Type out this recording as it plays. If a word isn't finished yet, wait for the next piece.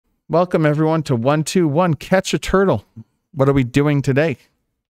Welcome everyone to 121 Catch a Turtle. What are we doing today?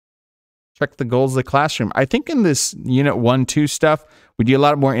 Check the goals of the classroom. I think in this unit 1-2 stuff, we do a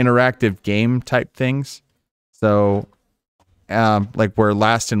lot more interactive game type things. So like we're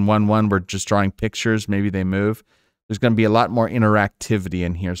last in 1-1, we're just drawing pictures, maybe they move. There's going to be a lot more interactivity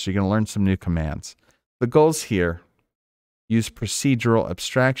in here, so you're going to learn some new commands. The goals here: use procedural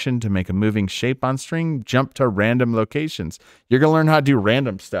abstraction to make a moving shape on string, jump to random locations. You're going to learn how to do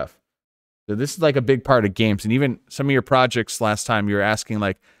random stuff. So this is like a big part of games. And even some of your projects last time, you were asking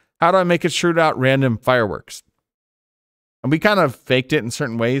like, how do I make it shoot out random fireworks? And we kind of faked it in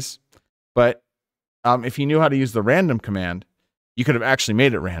certain ways. But if you knew how to use the random command, you could have actually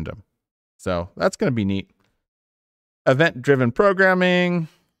made it random. So that's going to be neat. Event-driven programming.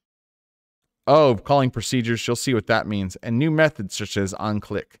 Oh, calling procedures. You'll see what that means. And new methods such as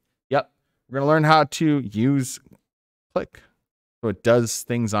onClick. Yep. We're going to learn how to use click. So it does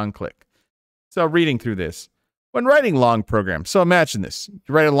things on click. So reading through this. When writing long programs, so imagine this.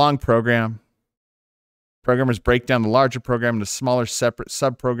 You write a long program. Programmers break down the larger program into smaller separate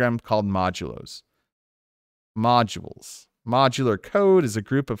subprograms called modulos. Modules. Modular code is a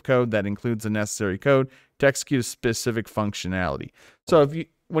group of code that includes the necessary code to execute a specific functionality. So if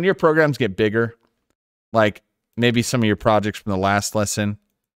when your programs get bigger, like maybe some of your projects from the last lesson,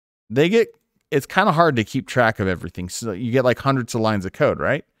 it's kind of hard to keep track of everything. So you get like hundreds of lines of code,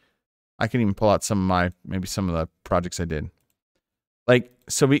 right? I can even pull out maybe some of the projects I did. Like,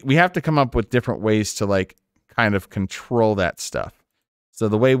 so we have to come up with different ways to like kind of control that stuff. So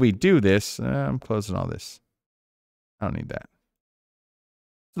the way we do this, I'm closing all this. I don't need that.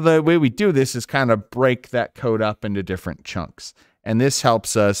 So the way we do this is kind of break that code up into different chunks. And this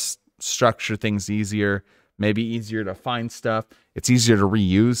helps us structure things easier, maybe easier to find stuff. It's easier to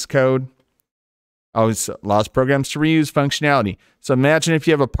reuse code. Always allows programs to reuse functionality. So imagine if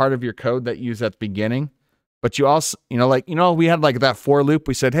you have a part of your code that you use at the beginning, but you also, we had like that for loop.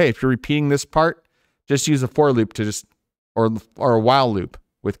 We said, hey, if you're repeating this part, just use a for loop to or a while loop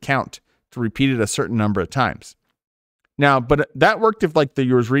with count to repeat it a certain number of times. Now, but that worked if like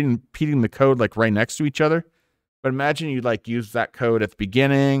you was repeating the code like right next to each other. But imagine you like use that code at the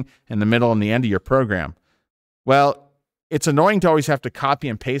beginning, in the middle, and the end of your program. Well, it's annoying to always have to copy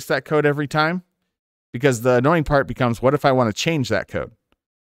and paste that code every time, because the annoying part becomes, what if I want to change that code?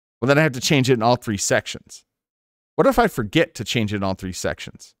 Well, then I have to change it in all 3 sections. What if I forget to change it in all 3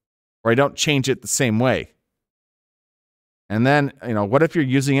 sections? Or I don't change it the same way? And then, what if you're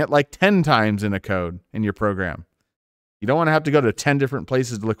using it like 10 times in a code in your program? You don't want to have to go to 10 different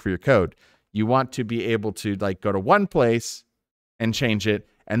places to look for your code. You want to be able to like go to one place and change it,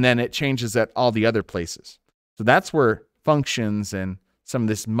 and then it changes at all the other places. So that's where functions and some of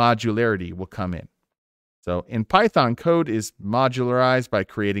this modularity will come in. So in Python, code is modularized by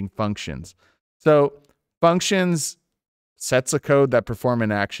creating functions. So functions sets of code that perform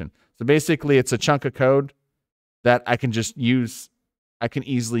an action. So basically, it's a chunk of code that I can just use. I can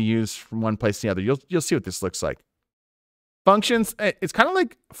easily use from one place to the other. You'll see what this looks like. Functions. It's kind of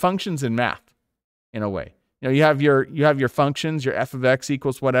like functions in math, in a way. You have your functions. Your f of x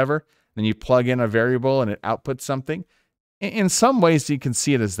equals whatever. Then you plug in a variable and it outputs something. In some ways, you can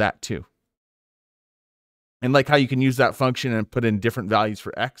see it as that too. And like how you can use that function and put in different values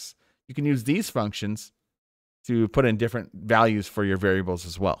for x, you can use these functions to put in different values for your variables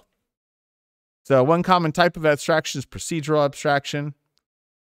as well. So one common type of abstraction is procedural abstraction.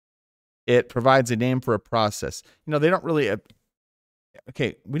 It provides a name for a process. They don't really,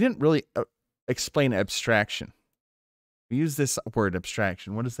 we didn't really explain abstraction. We use this word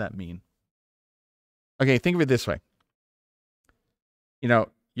abstraction. What does that mean? Okay, think of it this way.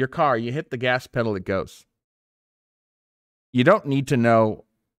 Your car, you hit the gas pedal, it goes. You don't need to know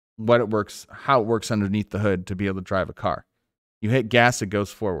how it works underneath the hood to be able to drive a car. You hit gas, it goes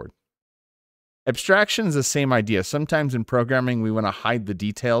forward. Abstraction is the same idea. Sometimes in programming, we want to hide the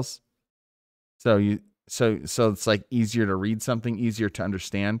details. So it's like easier to read something, easier to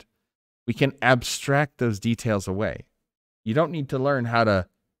understand. We can abstract those details away. You don't need to learn how to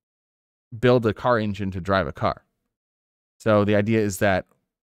build a car engine to drive a car. So the idea is that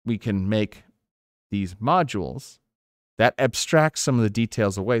we can make these modules that abstract some of the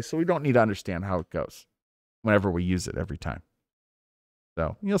details away, so we don't need to understand how it goes whenever we use it every time.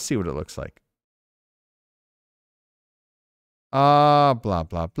 So you'll see what it looks like. Blah,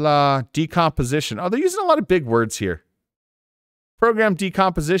 blah, blah. Decomposition. Oh, they're using a lot of big words here. Program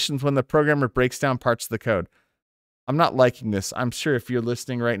decomposition is when the programmer breaks down parts of the code. I'm not liking this. I'm sure if you're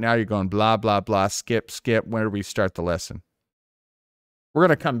listening right now, you're going blah, blah, blah, skip, skip. When do we start the lesson? We're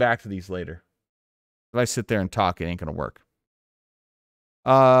going to come back to these later. If I sit there and talk, it ain't going to work.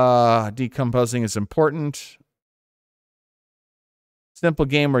 Decomposing is important. Simple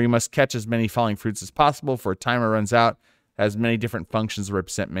game where you must catch as many falling fruits as possible before a timer runs out. Has many different functions that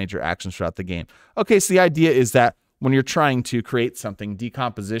represent major actions throughout the game. Okay, so the idea is that when you're trying to create something,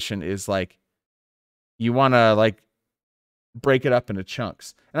 decomposition is like you want to like break it up into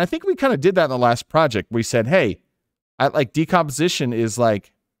chunks. And I think we kind of did that in the last project. We said, hey, like decomposition is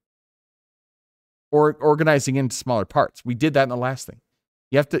like organizing into smaller parts. We did that in the last thing.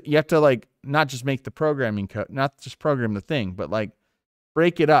 You have to like not just make the programming code, not just program the thing, but like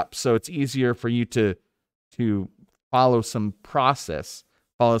break it up so it's easier for you to follow some process,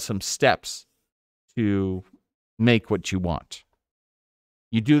 follow some steps to make what you want.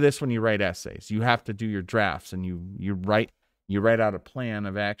 You do this when you write essays. You have to do your drafts, and you write out a plan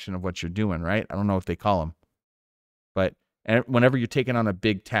of action of what you're doing, right? I don't know what they call them. But whenever you're taking on a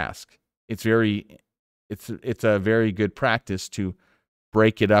big task, it's a very good practice to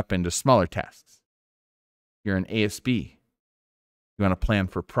break it up into smaller tasks. You're an ASB. You want to plan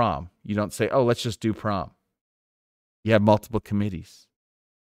for prom. You don't say, oh, let's just do prom. You have multiple committees.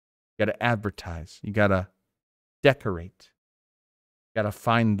 You got to advertise. You got to decorate. You got to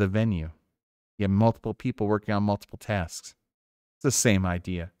find the venue. You have multiple people working on multiple tasks. It's the same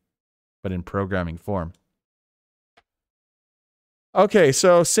idea, but in programming form. Okay,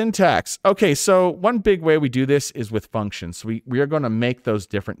 so syntax. Okay, so one big way we do this is with functions. We are going to make those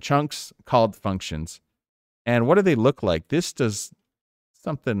different chunks called functions. And what do they look like? This does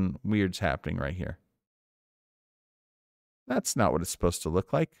something weird's happening right here. That's not what it's supposed to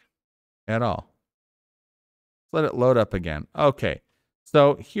look like at all. Let it load up again. Okay,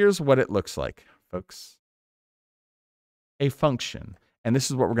 so here's what it looks like, folks. A function. And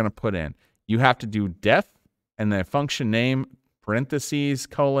this is what we're going to put in. You have to do def and then function name, parentheses,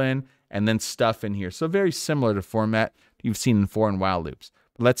 colon, and then stuff in here. So very similar to format you've seen in for and while loops.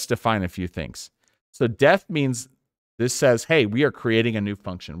 But let's define a few things. So def means this says, hey, we are creating a new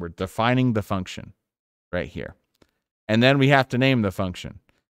function. We're defining the function right here. And then we have to name the function.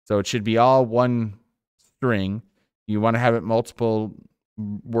 So it should be all one string. You want to have it multiple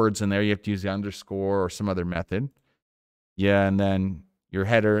words in there. You have to use the underscore or some other method. Yeah, and then your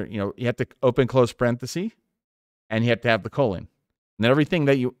header, you have to open close parenthesis, and you have to have the colon. And then everything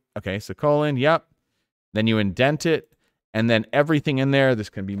that okay, so colon, yep. Then you indent it, and then everything in there, this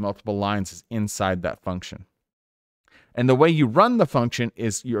can be multiple lines, is inside that function. And the way you run the function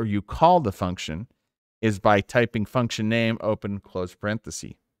is, or you call the function, is by typing function name, open, close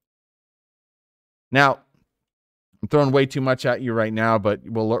parenthesis. Now, I'm throwing way too much at you right now, but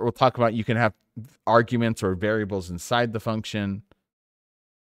we'll talk about you can have arguments or variables inside the function.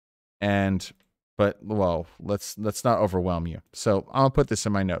 But well, let's not overwhelm you. So I'll put this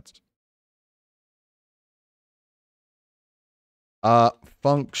in my notes.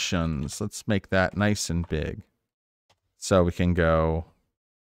 Functions. Let's make that nice and big. So we can go.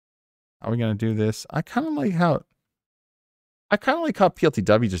 How are we gonna do this? I kind of like how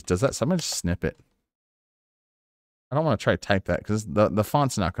PLTW just does that. So I'm gonna just snip it. I don't want to try to type that because the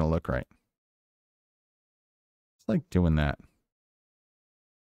font's not going to look right. It's like doing that.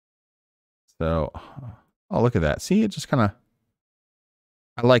 So, oh, look at that. See, it just kind of,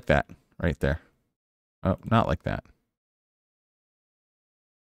 I like that right there. Oh, not like that.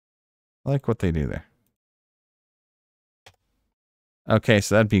 I like what they do there. Okay,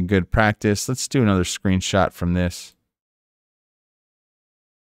 so that'd be good practice. Let's do another screenshot from this.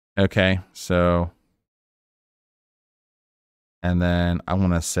 Okay, so... And then I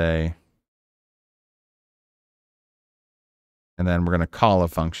want to say, and then we're going to call a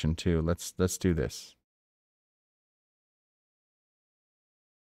function too. Let's do this.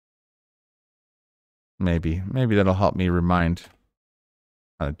 Maybe that'll help me remind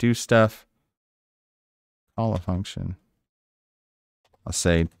how to do stuff. Call a function. I'll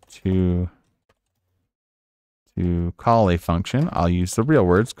say to call a function. I'll use the real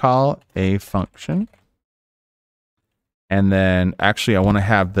words. Call a function. And then actually I want to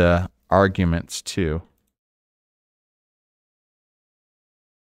have the arguments too.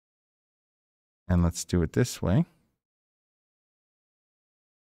 And let's do it this way.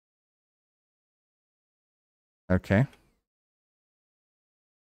 Okay.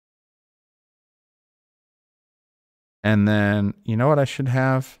 And then, you know what I should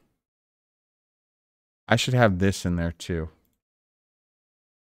have? I should have this in there too.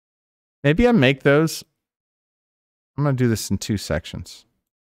 Maybe I make those. I'm going to do this in 2 sections.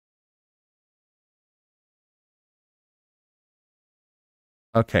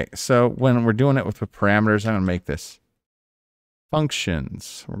 Okay, so when we're doing it with the parameters, I'm going to make this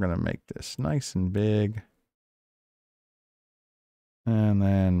functions. We're going to make this nice and big. And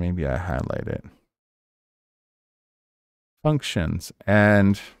then maybe I highlight it. Functions.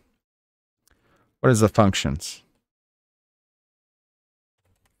 And what is the functions?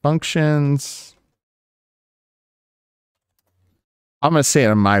 Functions. I'm going to say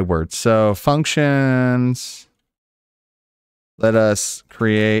it in my words. So functions, let us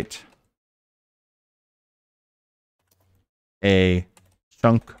create a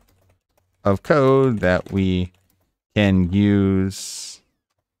chunk of code that we can use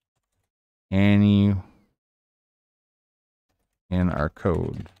any in our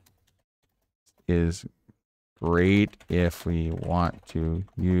code. Is great if we want to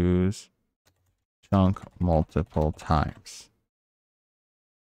use chunk multiple times.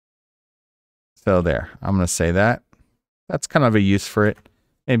 So there, I'm going to say that. That's kind of a use for it.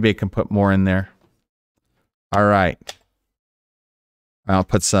 Maybe I can put more in there. All right. I'll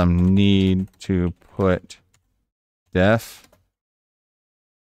put some need to put def.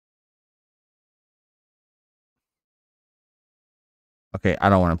 Okay, I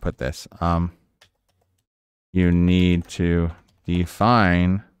don't want to put this. You need to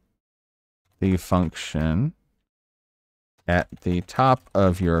define the function at the top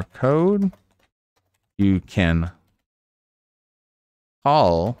of your code. You can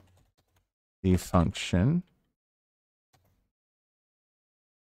call the function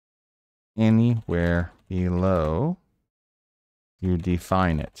anywhere below you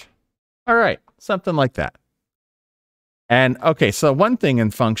define it. All right, something like that. And okay, so one thing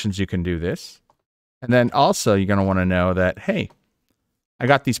in functions, you can do this. And then also you're going to want to know that, hey, I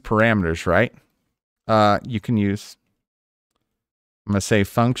got these parameters, right? You can use, I'm going to say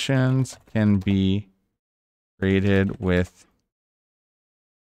functions can be created with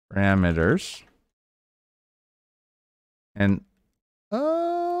parameters. And,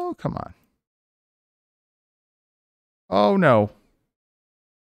 oh, come on. Oh, no.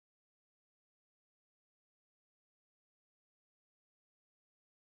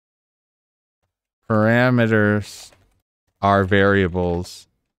 Parameters are variables.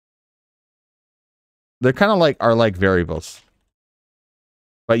 They're kind of like, are like variables.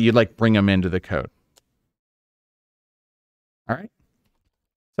 But you like bring them into the code. All right.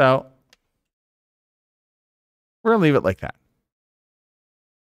 So we're going to leave it like that.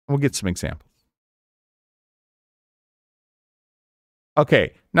 We'll get some examples.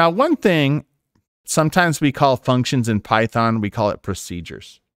 Okay. Now, one thing, sometimes we call functions in Python, we call it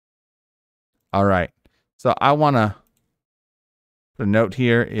procedures. All right. So I want to put a note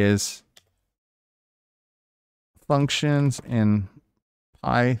here is functions in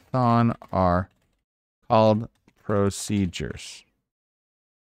Python are called procedures.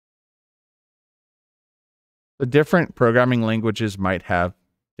 The different programming languages might have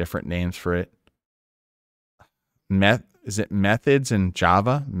different names for it. Is it methods in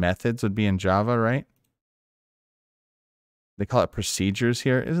Java? Methods would be in Java, right? They call it procedures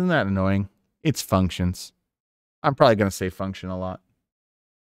here. Isn't that annoying? It's functions. I'm probably going to say function a lot.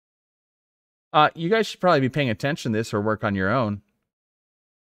 You guys should probably be paying attention to this or work on your own.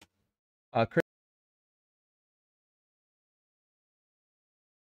 Chris.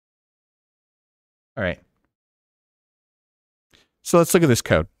 All right. So let's look at this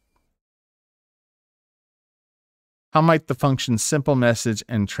code. How might the function simple message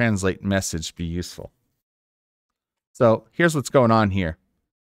and translate message be useful? So here's what's going on here.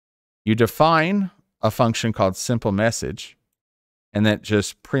 You define a function called simple message, and that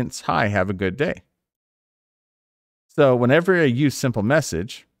just prints, hi, have a good day. So whenever I use simple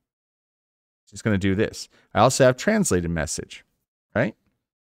message, it's going to do this. I also have translated message, right?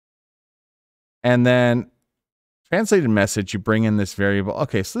 And then translated message, you bring in this variable.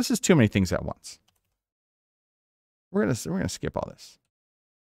 Okay, so this is too many things at once. We're gonna skip all this.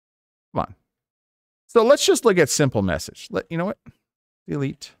 Come on. So let's just look at simple message. You know what?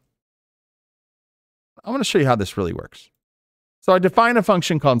 Delete. I want to show you how this really works. So I define a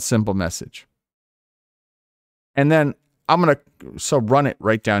function called simple message. And then I'm going to run it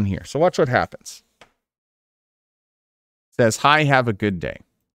right down here. So watch what happens. It says, hi, have a good day.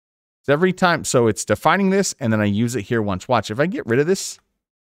 So every time, so it's defining this, and then I use it here once. Watch, if I get rid of this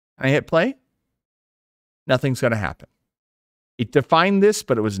and I hit play, nothing's going to happen. It defined this,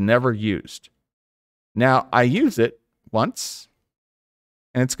 but it was never used. Now I use it once,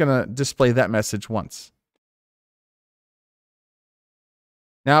 and it's going to display that message once.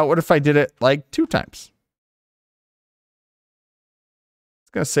 Now, what if I did it like 2 times?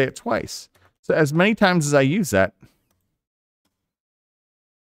 It's going to say it twice. So as many times as I use that,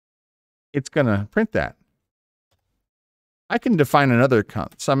 it's going to print that. I can define another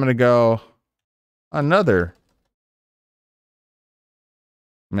count. So I'm going to go another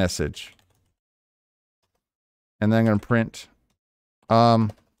message. And then I'm going to print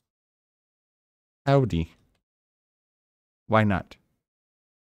howdy. Why not?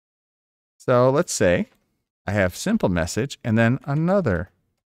 So let's say I have simple message and then another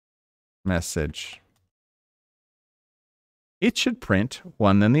message. It should print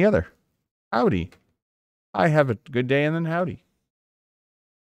one then the other. Howdy. I have a good day and then howdy.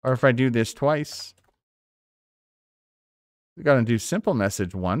 Or if I do this twice, we're going to do simple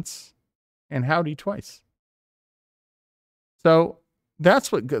message once and howdy twice. So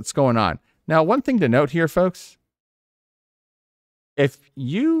that's what's going on. Now, one thing to note here, folks, if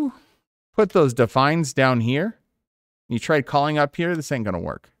you put those defines down here, you try calling up here, this ain't going to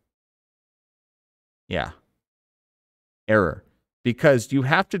work. Yeah. Error. Because you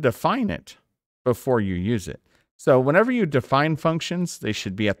have to define it before you use it. So whenever you define functions, they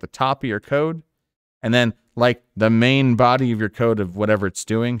should be at the top of your code. And then like the main body of your code of whatever it's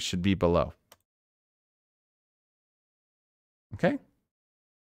doing should be below. Okay.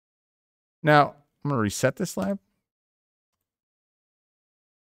 Now I'm going to reset this lab.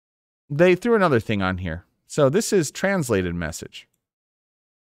 They threw another thing on here. So this is translated message.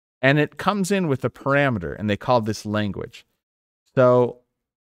 And it comes in with a parameter, and they call this language. So,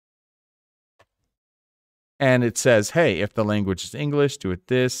 and it says, hey, if the language is English, do it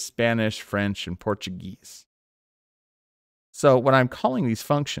this, Spanish, French, and Portuguese. So when I'm calling these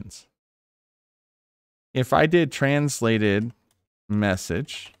functions, if I did translated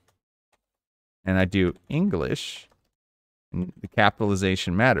message, and I do English, and the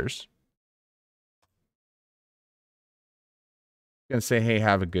capitalization matters, I'm going to say, hey,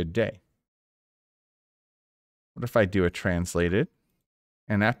 have a good day. What if I do a translated?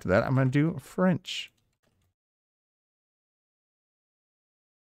 And after that, I'm going to do French.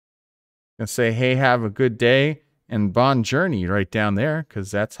 I'm going to say, hey, have a good day, and bon journey right down there,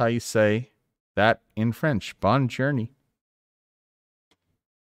 because that's how you say that in French, bon journey.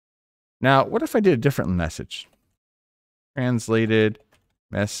 Now, what if I did a different message? Translated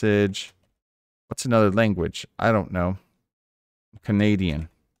message. What's another language? I don't know. Canadian. Is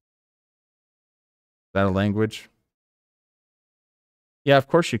that a language? Yeah, of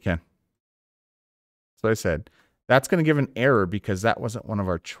course you can. So I said, that's going to give an error because that wasn't one of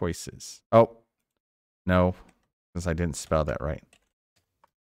our choices. Oh, no, because I didn't spell that right.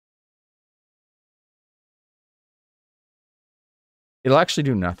 It'll actually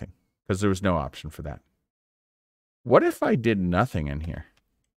do nothing because there was no option for that. What if I did nothing in here?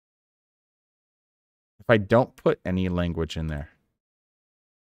 If I don't put any language in there?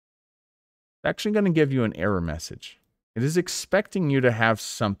 It's actually going to give you an error message. It is expecting you to have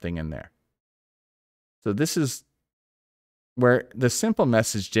something in there. So this is where the simple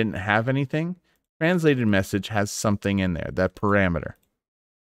message didn't have anything. Translated message has something in there, that parameter.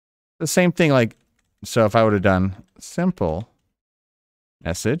 The same thing like, so if I would have done simple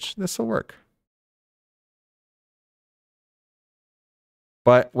message, this will work.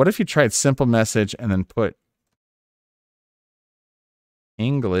 But what if you tried simple message and then put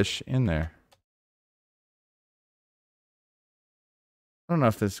English in there? I don't know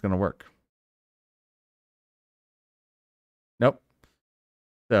if this is going to work. Nope.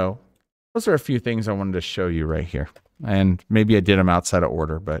 So those are a few things I wanted to show you right here. And maybe I did them outside of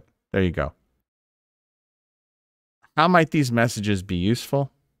order, but there you go. How might these messages be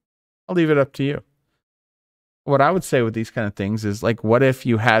useful? I'll leave it up to you. What I would say with these kind of things is like, what if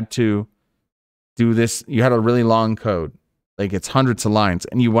you had to do this? You had a really long code, like it's hundreds of lines,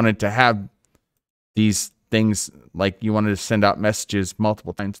 and you wanted to have these things, like you wanted to send out messages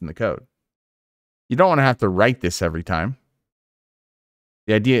multiple times in the code. You don't want to have to write this every time.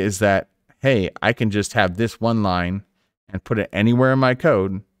 The idea is that, hey, I can just have this one line and put it anywhere in my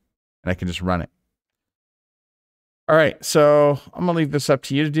code, and I can just run it. All right, so I'm going to leave this up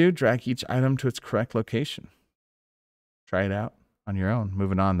to you to do. Drag each item to its correct location. Try it out on your own.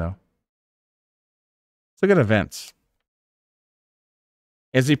 Moving on, though. Let's look at events.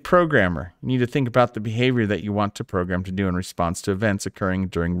 As a programmer, you need to think about the behavior that you want to program to do in response to events occurring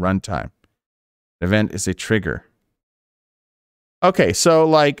during runtime. An event is a trigger. Okay, so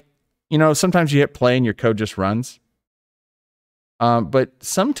like, you know, sometimes you hit play and your code just runs. But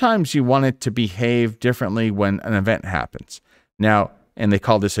sometimes you want it to behave differently when an event happens. Now, and they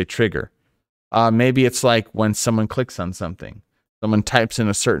call this a trigger. Maybe it's like when someone clicks on something. Someone types in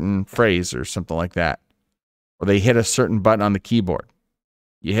a certain phrase or something like that. Or they hit a certain button on the keyboard.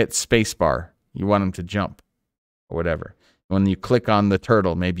 You hit spacebar. You want them to jump or whatever. When you click on the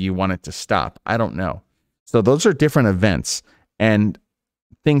turtle, maybe you want it to stop. I don't know. So those are different events. And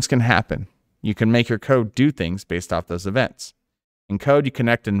things can happen. You can make your code do things based off those events. In code, you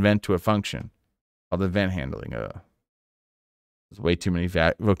connect an event to a function called event handling. There's way too many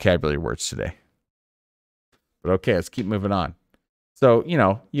vocabulary words today. But okay, let's keep moving on. So, you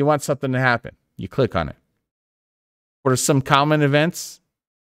know, you want something to happen. You click on it. What are some common events?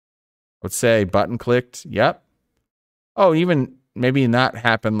 Let's say button clicked. Yep. Oh, even maybe not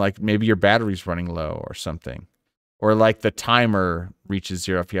happen, like maybe your battery's running low or something. Or like the timer reaches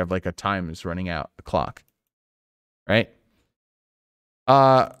 0 if you have like a time is running out, a clock. Right?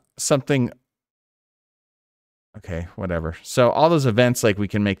 Something. Okay, whatever. So all those events, like we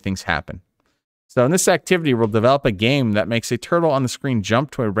can make things happen. So in this activity, we'll develop a game that makes a turtle on the screen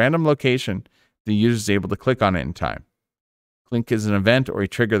jump to a random location the user is able to click on it in time. Click is an event or a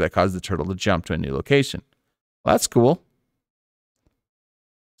trigger that causes the turtle to jump to a new location. Well, that's cool.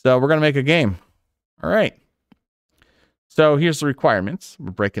 So we're going to make a game. All right. So here's the requirements.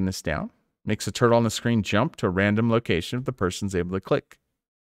 We're breaking this down. Makes a turtle on the screen jump to a random location if the person's able to click.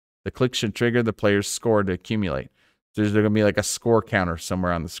 The click should trigger the player's score to accumulate. So there's going to be like a score counter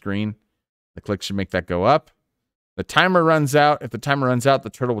somewhere on the screen. The click should make that go up. The timer runs out. If the timer runs out,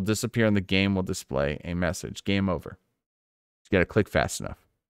 the turtle will disappear and the game will display a message. Game over. You got to click fast enough.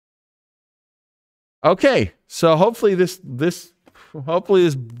 Okay, so hopefully this, let's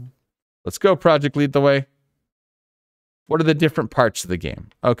go, Project Lead the Way. What are the different parts of the game?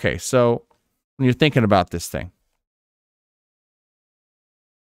 Okay, so when you're thinking about this thing.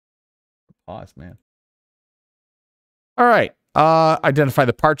 Pause, man. All right, identify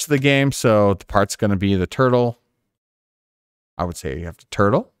the parts of the game. So the part's going to be the turtle. I would say you have the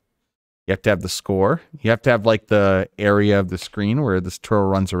turtle. You have to have the score. You have to have like the area of the screen where this turtle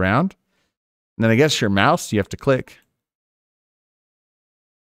runs around. And then I guess your mouse, you have to click.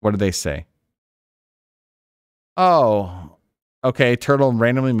 What do they say? Oh, okay. Turtle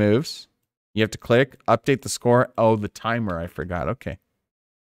randomly moves. You have to click, update the score. Oh, the timer. I forgot. Okay.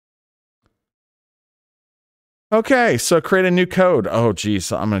 Okay. So create a new code. Oh, geez.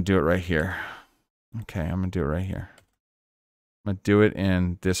 So I'm going to do it right here. Okay. I'm going to do it right here. I'm going to do it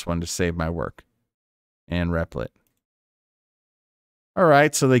in this one to save my work and replit. All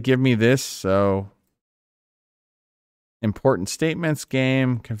right. So they give me this. So important statements,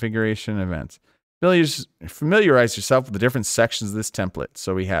 game, configuration, events. Familiarize yourself with the different sections of this template.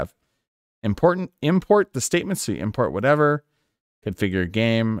 So we have import the statements. So you import whatever, configure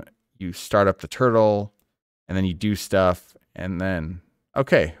game, you start up the turtle, and then you do stuff. And then,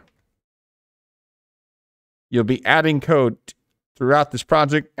 okay. You'll be adding code throughout this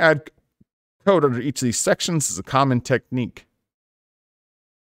project. Add code under each of these sections is a common technique.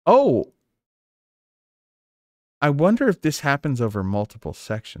 Oh, I wonder if this happens over multiple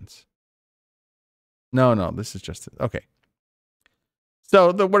sections. No, this is just, okay.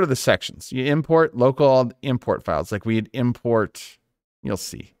 So what are the sections? You import local import files. Like we'd import, you'll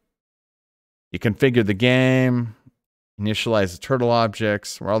see. You configure the game, initialize the turtle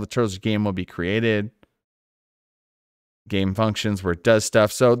objects, where all the turtles game will be created. Game functions where it does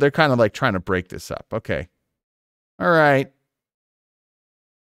stuff. So they're kind of like trying to break this up. Okay. All right.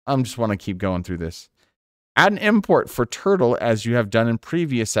 I just want to keep going through this. Add an import for turtle as you have done in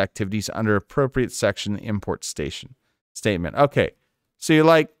previous activities under appropriate section import statement. Okay. So you're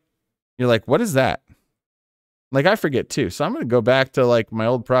like, what is that? Like I forget too. So I'm going to go back to like my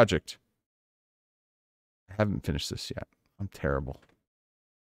old project. I haven't finished this yet. I'm terrible.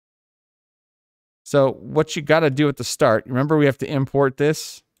 So what you got to do at the start, remember we have to import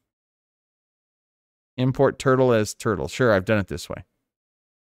this. Import turtle as turtle. Sure, I've done it this way.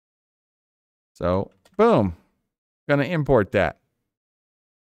 So boom, going to import that.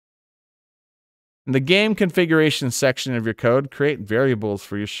 In the game configuration section of your code, create variables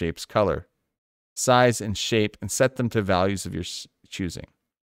for your shape's color, size, and shape, and set them to values of your choosing.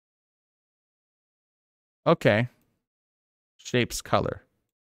 Okay. Shape's color.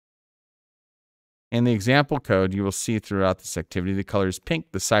 In the example code, you will see throughout this activity, the color is pink,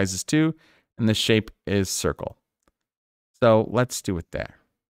 the size is 2, and the shape is circle. So let's do it there.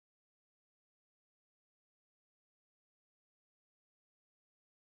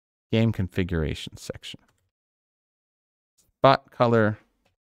 Game configuration section. Spot color,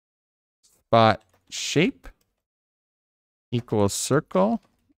 spot shape equals circle,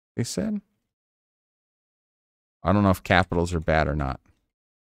 they said. I don't know if capitals are bad or not.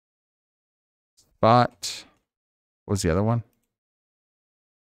 Spot, what was the other one?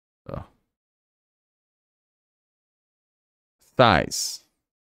 Oh. Size.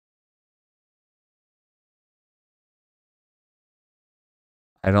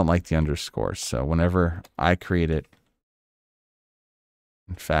 I don't like the underscores, so whenever I create it,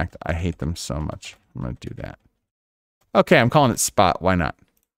 in fact, I hate them so much. I'm going to do that. Okay, I'm calling it spot. Why not?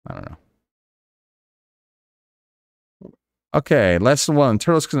 I don't know. Okay, lesson 1.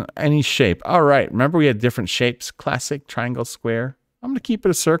 Turtles can any shape. All right, remember we had different shapes. Classic, triangle, square. I'm going to keep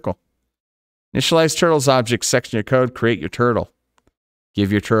it a circle. Initialize turtles object section of your code. Create your turtle.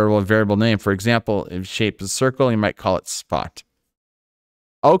 Give your turtle a variable name. For example, if shape is a circle, you might call it spot.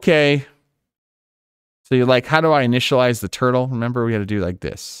 Okay. So you're like, how do I initialize the turtle? Remember, we had to do like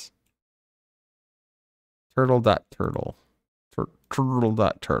this. Turtle.turtle.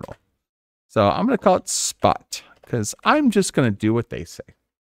 Turtle.turtle. So I'm going to call it spot because I'm just going to do what they say.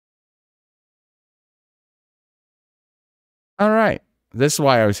 All right. This is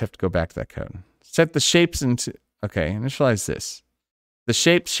why I always have to go back to that code. Set the shapes into, okay, initialize this. The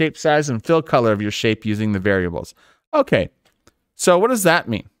shape size, and fill color of your shape using the variables. Okay. So what does that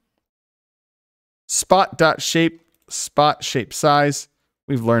mean? Spot.shape, spot shape size.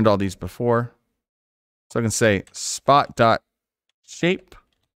 We've learned all these before. So I can say spot.shape,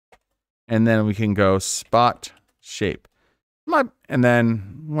 and then we can go spot shape. And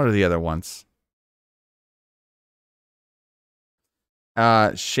then what are the other ones?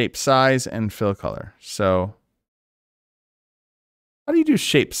 Shape size and fill color. So how do you do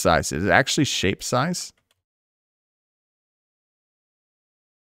shape size? Is it actually shape size?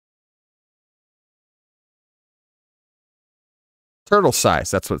 Turtle size,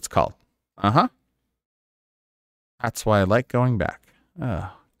 that's what it's called. Uh-huh. That's why I like going back.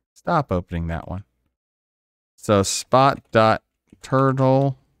 Oh, stop opening that one. So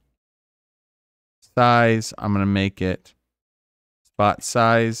spot.turtle size, I'm going to make it spot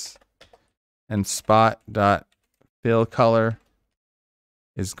size, and spot.fill color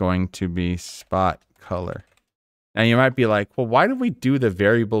is going to be spot color. Now you might be like, well, why did we do the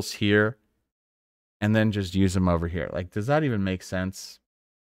variables here and then just use them over here? Like, does that even make sense?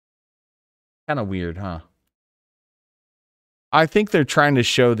 Kind of weird, huh? I think they're trying to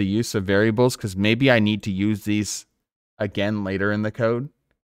show the use of variables because maybe I need to use these again later in the code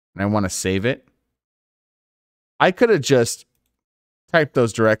and I want to save it. I could have just typed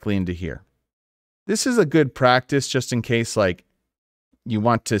those directly into here. This is a good practice just in case like you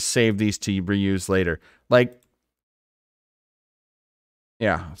want to save these to reuse later. Like,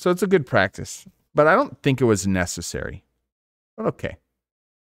 yeah, so it's a good practice, but I don't think it was necessary. But okay.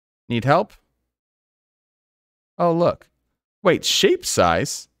 Need help? Oh, look. Wait, shape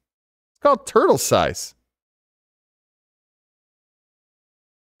size? It's called turtle size.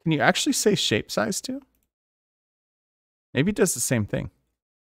 Can you actually say shape size too? Maybe it does the same thing.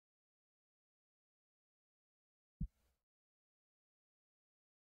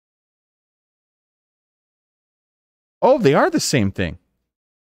 Oh, they are the same thing.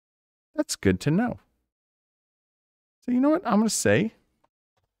 That's good to know. So you know what I'm going to say?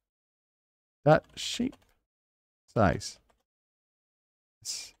 That shape size.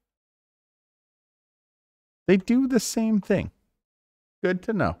 They do the same thing. Good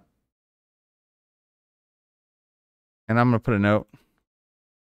to know. And I'm going to put a note.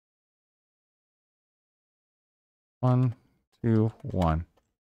 1, 2, 1.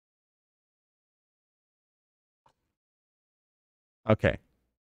 Okay.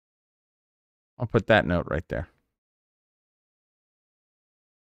 I'll put that note right there.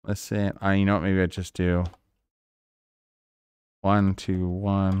 Let's see. You know what? Maybe I just do 1, 2,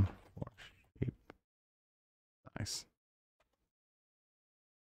 1. Shape. Nice.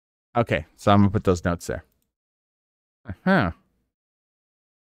 Okay. So I'm going to put those notes there. Uh-huh.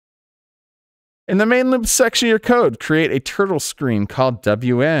 In the main loop section of your code, create a turtle screen called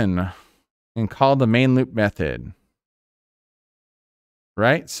WN and call the main loop method.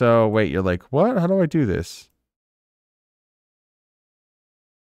 Right? So wait, you're like, what? How do I do this?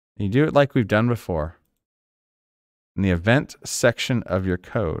 You do it like we've done before. In the event section of your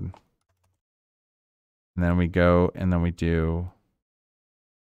code. And then we go and then we do.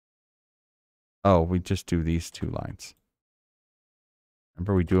 Oh, we just do these 2 lines.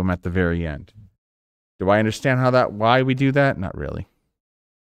 Remember, we do them at the very end. Do I understand why we do that? Not really.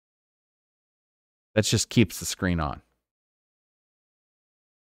 That just keeps the screen on.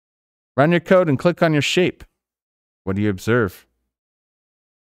 Run your code and click on your shape. What do you observe?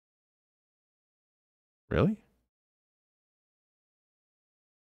 Really?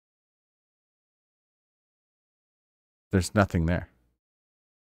 There's nothing there.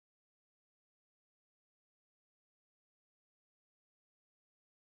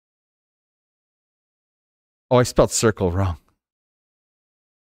 Oh, I spelled circle wrong.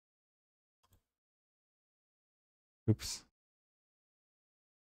 Oops.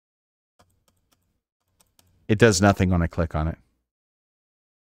 It does nothing when I click on it.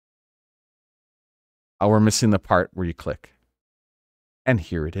 Oh, we're missing the part where you click. And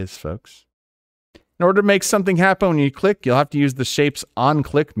here it is, folks. In order to make something happen when you click, you'll have to use the shape's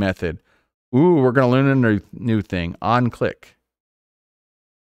on-click method. Ooh, we're going to learn a new thing, on-click.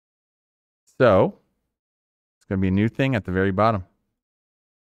 So, it's going to be a new thing at the very bottom.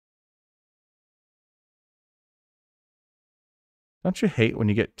 Don't you hate when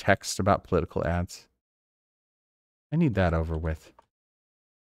you get text about political ads? I need that over with.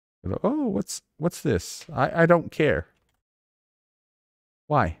 Oh, what's this? I don't care.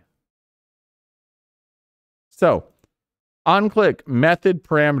 Why? So, on-click method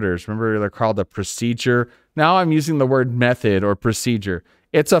parameters. Remember, they're called a procedure. Now I'm using the word method or procedure.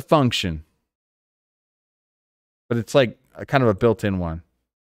 It's a function. But it's like a kind of a built-in one.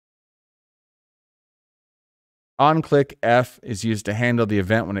 On-click F is used to handle the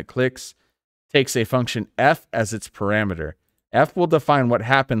event when it clicks. Takes a function F as its parameter. F will define what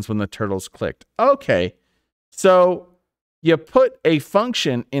happens when the turtle's clicked. Okay, so you put a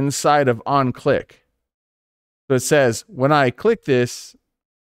function inside of onClick. So it says, when I click this,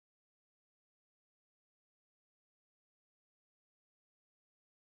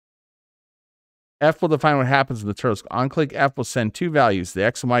 F will define what happens when the turtle's onClick. F will send two values, the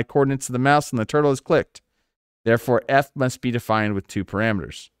X and Y coordinates of the mouse, and the turtle is clicked. Therefore, F must be defined with two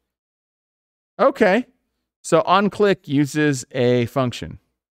parameters. Okay, so onClick uses a function.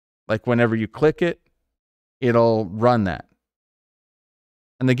 Like whenever you click it, it'll run that.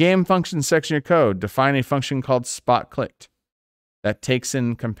 In the game function section of your code, define a function called spot_clicked that takes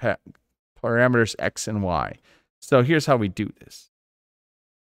in parameters X and Y. So here's how we do this.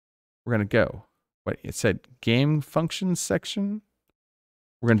 We're going to go, what it said, game function section.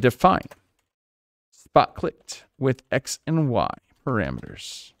 We're going to define spot_clicked with X and Y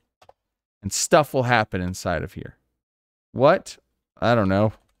parameters. And stuff will happen inside of here. What? I don't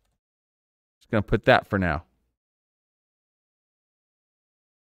know. Just going to put that for now.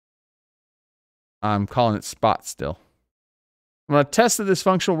 I'm calling it spot still. I'm going to test that this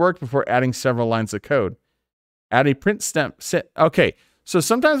function will work before adding several lines of code. Add a print stamp. Okay, so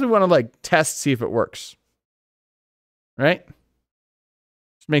sometimes we want to like test, see if it works. Right?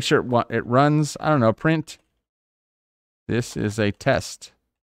 Just make sure it runs. I don't know, print. This is a test.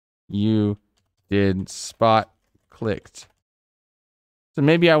 You did spot clicked. So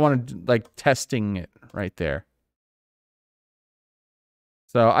maybe I want to like testing it right there.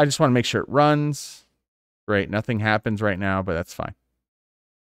 So I just want to make sure it runs. Great, nothing happens right now, but that's fine.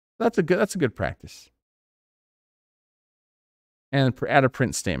 That's a good practice. And add a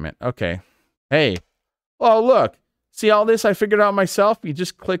print statement. Okay. Hey. Oh, look. See all this I figured out myself? You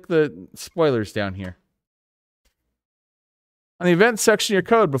just click the spoilers down here. On the event section of your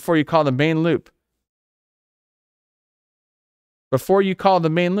code before you call the main loop. Before you call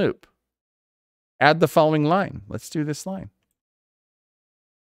the main loop, add the following line. Let's do this line.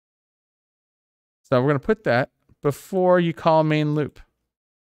 So we're going to put that before you call main loop.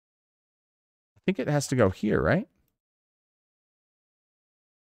 I think it has to go here, right?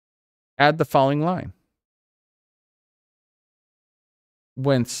 Add the following line.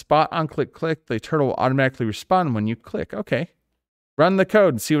 When spot on click, the turtle will automatically respond when you click. Okay. Run the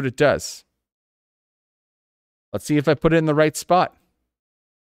code and see what it does. Let's see if I put it in the right spot.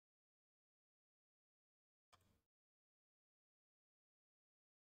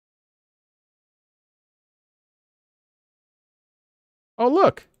 Oh,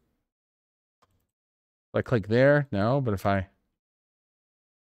 look. If I click there, no, but if I...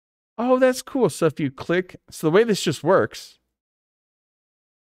 Oh, that's cool. So if you click... So the way this just works...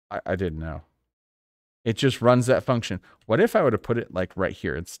 I didn't know. It just runs that function. What if I would have put it like right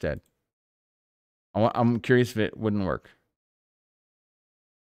here instead? I'm curious if it wouldn't work.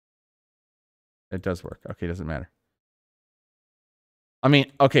 It does work. Okay, doesn't matter. I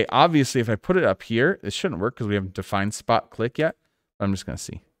mean, okay, obviously if I put it up here, it shouldn't work because we haven't defined spot click yet. But I'm just going to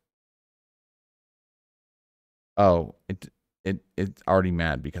see. Oh, it's already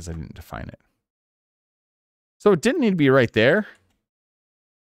mad because I didn't define it. So it didn't need to be right there.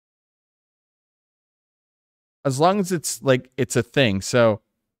 As long as it's like, it's a thing. So,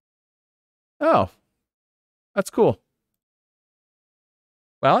 oh, that's cool.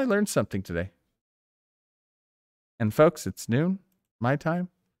 Well, I learned something today. And folks, it's noon, my time.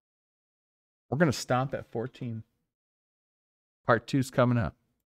 We're going to stomp at 14. Part 2's coming up.